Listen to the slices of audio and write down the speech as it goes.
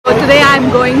I'm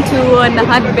going to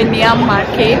Nachalat Binyam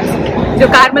Market, जो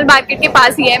Carmel market के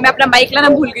पास ही है. मैं अपना माइक लाना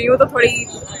भूल गई हूँ तो थोड़ी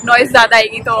नॉइज ज़्यादा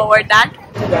आएगी तो avoid that.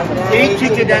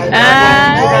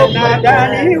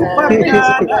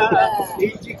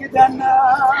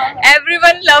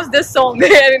 Everyone loves this song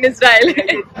here in Israel.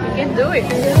 You can do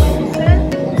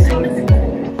it.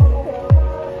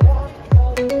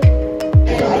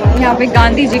 यहाँ पे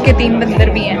गांधी जी के 3 मंदिर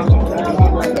भी हैं.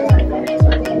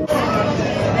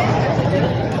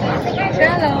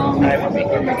 चलो.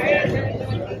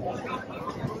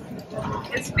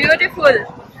 It's beautiful.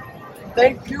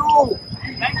 Thank you.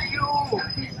 Thank you.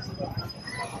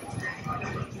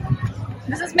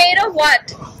 This is made of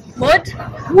what? Wood?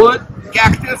 Wood,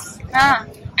 cactus, Ah.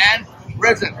 and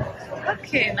resin.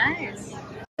 Okay, nice.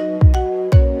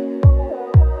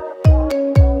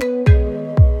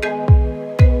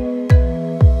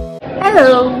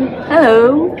 Hello,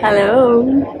 hello, hello.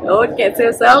 Oh, कैसे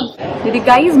हो सब? Did you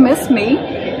guys miss me?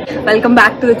 Welcome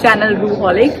back to the channel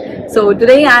ruuholic. So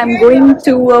today I am going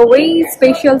to a very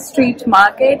special street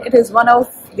market. It is one of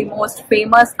the most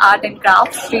famous art and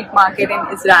craft street market in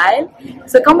Israel.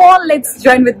 So come on, let's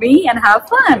join with me and have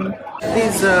fun.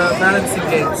 These balancing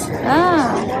games.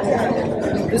 Ah,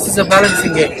 This is a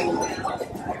balancing game.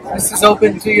 This is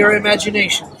open to your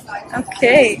imagination.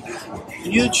 okay.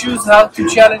 You choose how to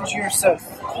challenge yourself.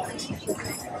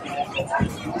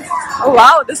 Oh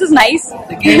wow, this is nice.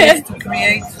 The game is to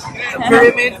create a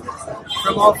pyramid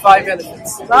from all 5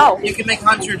 elements. Wow. You can make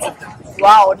hundreds of them.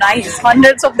 Wow, nice.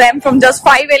 Hundreds of them from just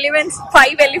 5 elements.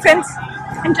 5 elephants.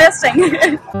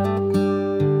 Interesting.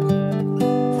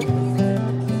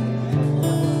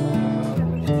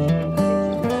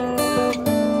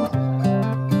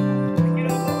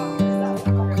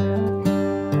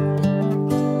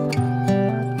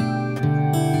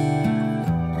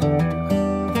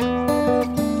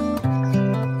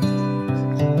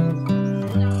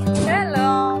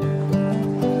 Hello.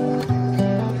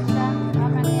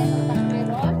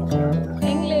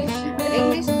 English.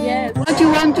 English? Yes. What you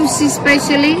want to see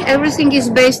specially, everything is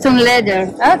based on leather.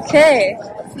 Okay.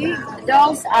 See,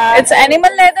 those are... It's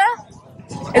animal leather?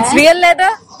 It's real leather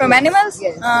from animals?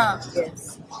 Yes. Ah. Yes.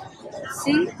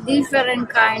 See, different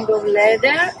kind of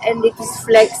leather, and it is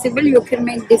flexible. You can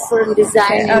make different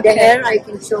design in the Okay. hair. I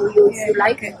can show you if you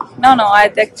like. No,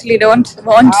 I actually don't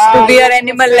want to wear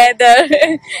animal leather.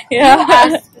 Yeah.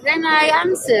 Ask, then I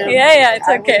answer. Yeah, it's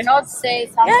okay. I will not say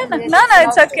something. Yeah, that no, is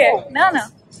it's not okay. true. No.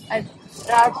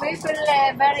 There are people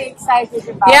very excited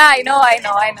about Yeah, it.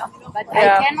 I know. But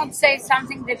Yeah. I cannot say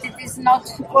something that it is not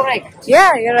correct.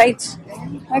 Yeah, you're right.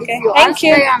 Okay, You thank ask,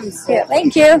 you. I answer. Yeah,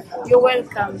 thank you. You're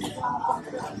welcome.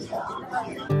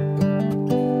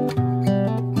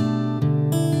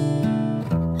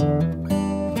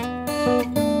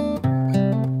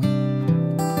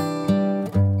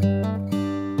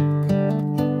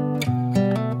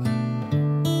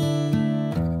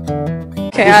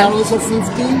 Okay, These are also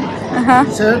 15, uh-huh.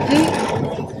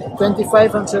 30,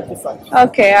 25, and 35.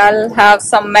 Okay, I'll have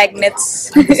some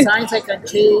magnets. The signs I can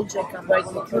change, I can write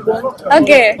what you want.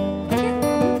 Okay.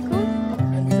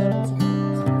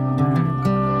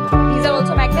 These are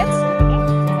also magnets?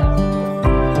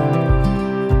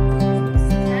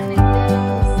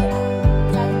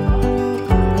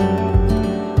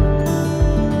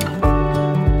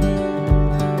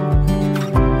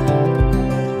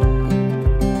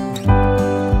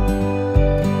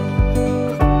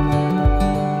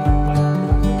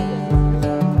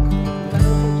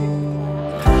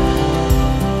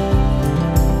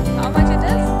 How much it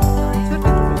is?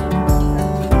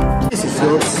 This is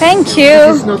yours. Thank This you.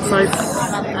 is not 5.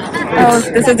 Oh,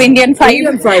 this is Indian 5.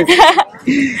 Indian 5.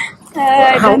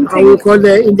 I How don't you think. call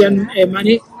the Indian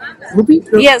money? Rupee?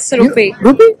 Yes, rupee.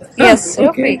 Rupee? Yes,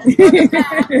 okay.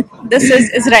 This is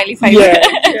Israeli 5. Yeah.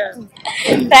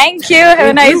 Thank you. Have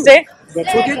a nice day. Don't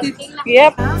forget it.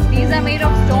 Yep. These are made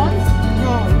of stones?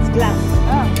 No, it's glass.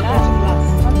 Oh, glass.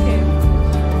 Okay.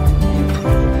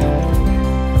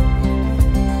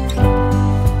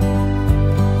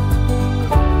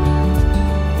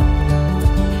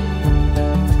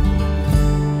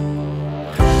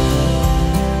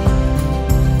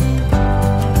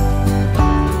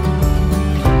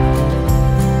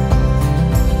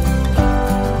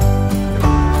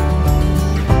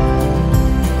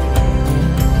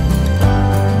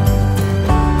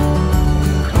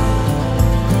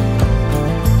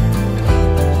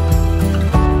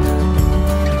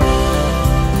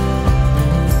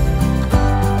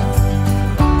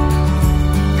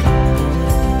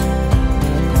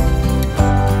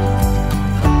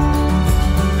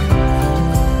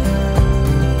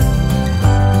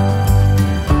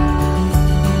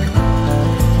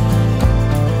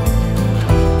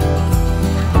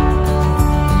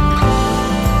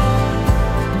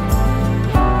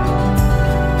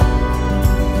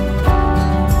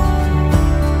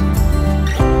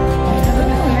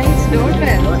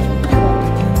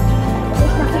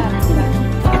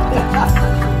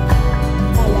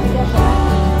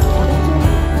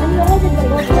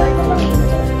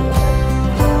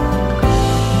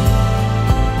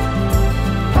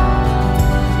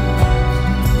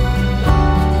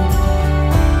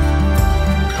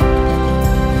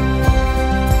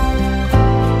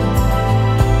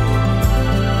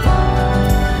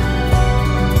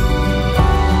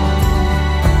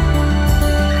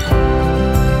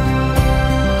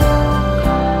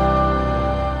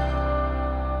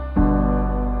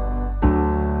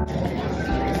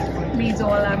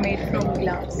 made from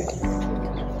glass.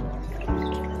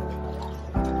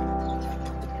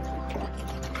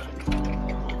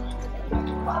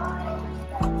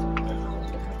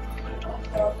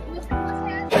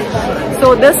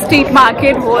 So this street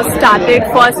market was started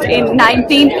first in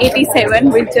 1987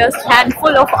 with just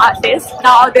handful of artists.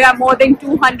 Now there are more than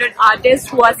 200 artists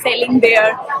who are selling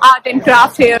their art and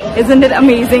craft here. Isn't it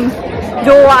amazing?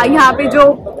 जो यहाँ पे जो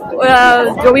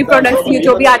भी products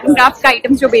जो भी art and craft का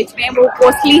items जो बेच रहे हैं वो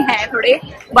कॉस्टली हैं थोड़े,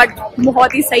 बट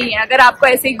बहुत ही सही है. अगर आपको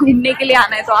ऐसे ही घूमने के लिए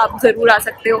आना है तो आप जरूर आ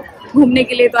सकते हो. घूमने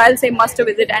के लिए तो I'll say must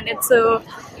visit, and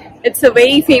it's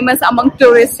very famous among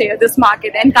tourists here, this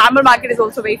market. And Carmel Market is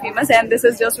also very famous, and this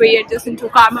is just very adjacent to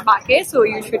Carmel Market, so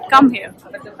you should come here.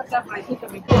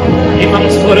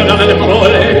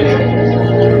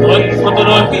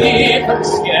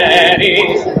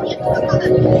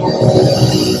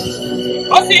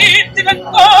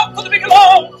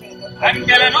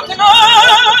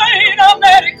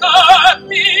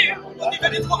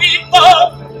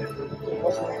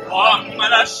 Ma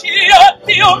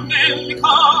lasciati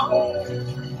un'elmica,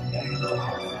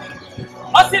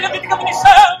 ma se la vita mi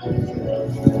sa,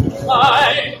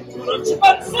 mai tu non ci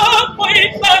penso poi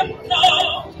tanto,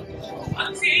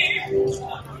 anzi.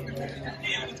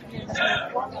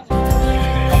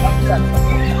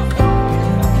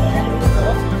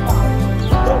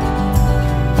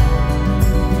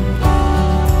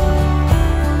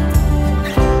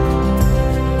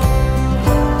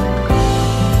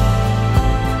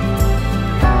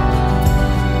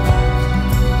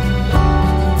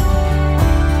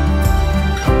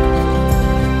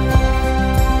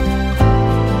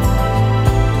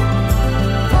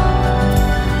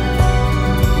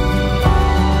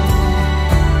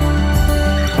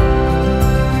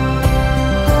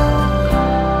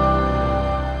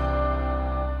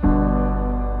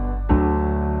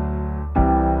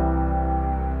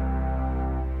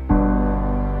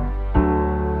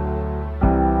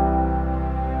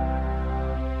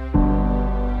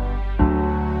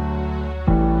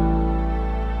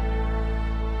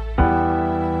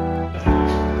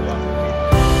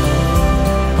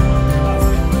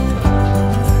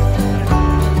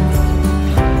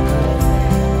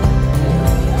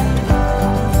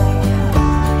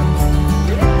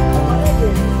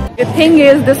 The thing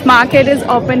is, this market is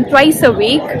open twice a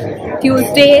week,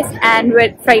 Tuesdays and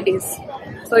Fridays.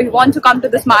 So if you want to come to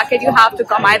this market, you have to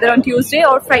come either on Tuesday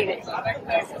or Friday.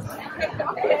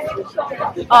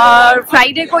 और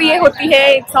Friday को ये होती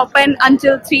है, it's open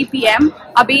until 3 PM.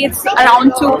 अभी it's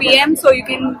around 2 PM, so you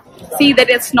can see that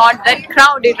it's not that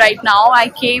crowded right now. I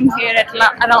came here at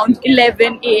around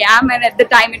 11 AM, and at the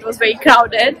time it was very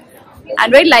crowded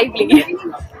and very lively.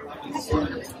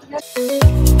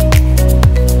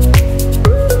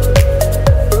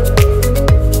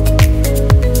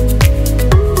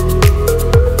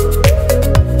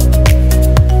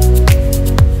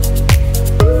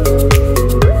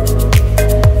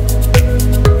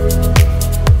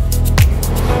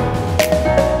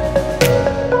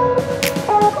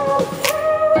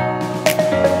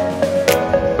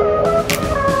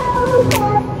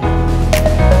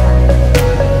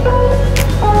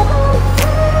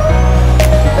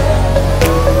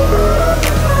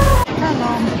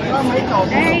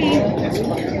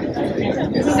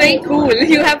 This is very cool.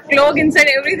 You have cloak inside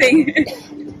everything.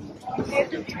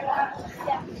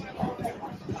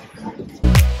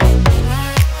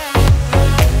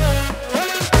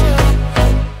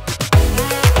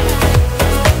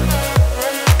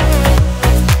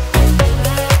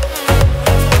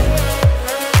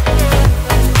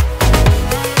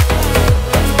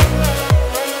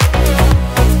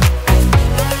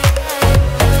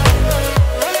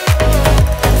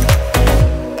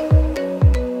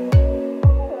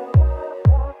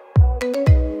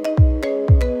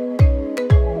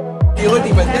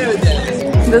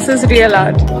 This is real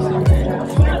art.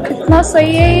 कितना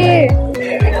सही है ये.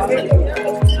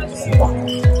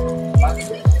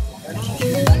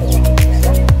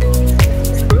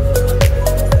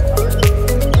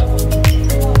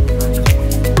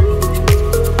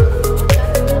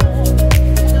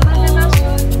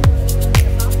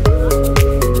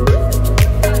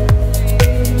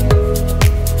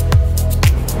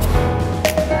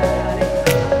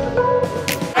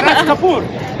 Kapoor.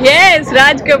 Yes,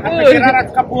 Raj Kapoor. Raj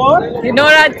Kapoor. You know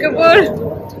Raj Kapoor?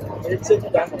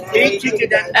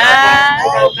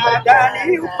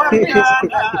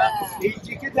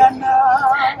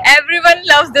 Everyone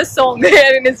loves this song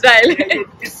here in Israel.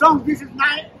 This song, this is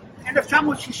my end of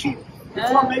Shamu Shishim.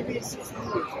 Before maybe 60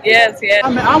 years. Yes, yes.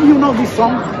 How you know this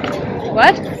song?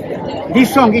 What?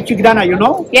 This song, Ichigdana, you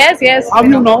know? Yes, yes. How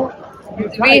you know?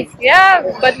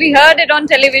 but we heard it on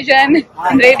television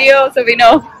and radio, so we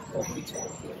know.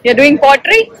 You're doing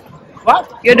pottery?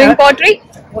 What? You're doing pottery?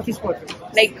 What is pottery?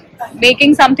 Like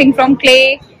making something from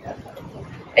clay?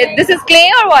 This is clay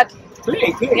or what?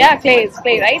 Clay. Yeah, clay is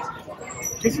clay, right?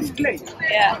 This is clay.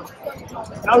 Yeah.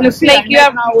 Now you Looks see, like I you make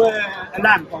have- now a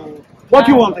lamp. What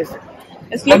you want? This?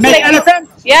 It looks make like elephant?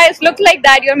 Yeah, it looks like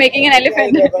that. You're making an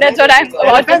elephant. That's what I'm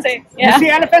about to say. Yeah. You see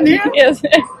elephant here? Yes.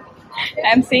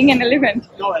 I'm seeing an elephant.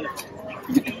 No elephant.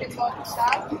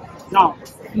 No,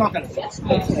 not elephant.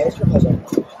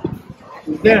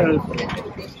 There elephant.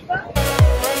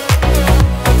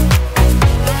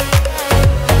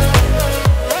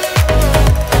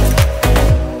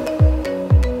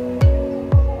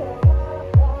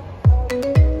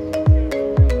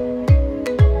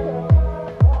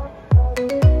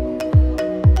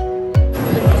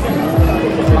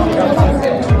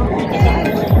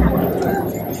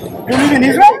 You live in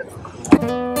Israel?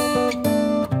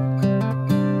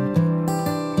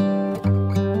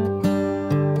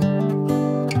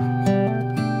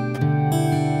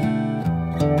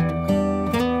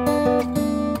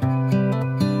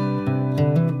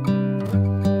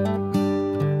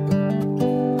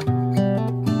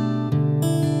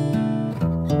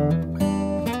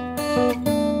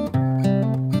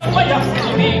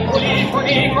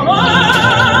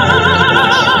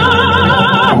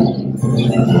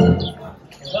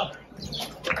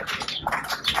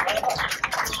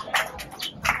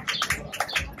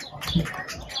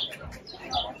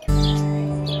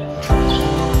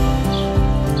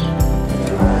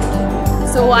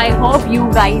 So I hope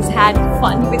you guys had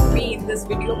fun with me in this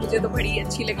video. मुझे तो बड़ी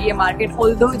अच्छी लगी है market.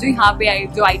 Although जो यहाँ पे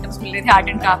जो आइटम्स मिल रहे थे आर्ट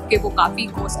एंड क्राफ्ट के वो काफी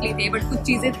कॉस्टली थे, बट कुछ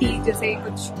चीजें थी जैसे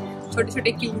कुछ छोटे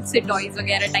छोटे क्यूट से टॉयज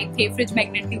वगैरह टाइप थे. फ्रिज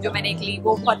मैग्नेट थी जो मैंने एक ली,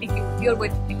 वो बहुत ही क्यूट थी और वो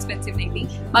एक्सपेंसिव नहीं थी.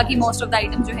 बाकी मोस्ट ऑफ द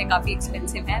आइटम जो है काफी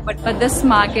एक्सपेंसिव है. But this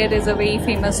market is a very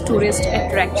famous tourist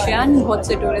attraction. बहुत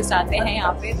से टूरिस्ट आते हैं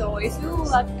यहाँ पे. तो if you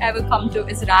ever come to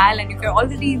Israel and if you are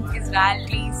already in Israel,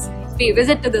 please pay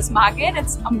visit to this market.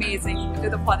 It's amazing. मुझे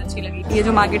तो बहुत अच्छी लगी. ये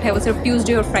जो मार्केट है वो सिर्फ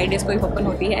ट्यूसडे और फ्राइडेज को ही ओपन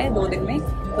होती है, 2 दिन में.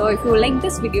 So if you like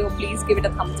this video, please give it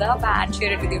a thumbs up and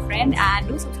share it with your friend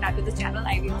and do subscribe to the channel.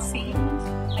 I will see you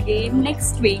again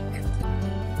next week.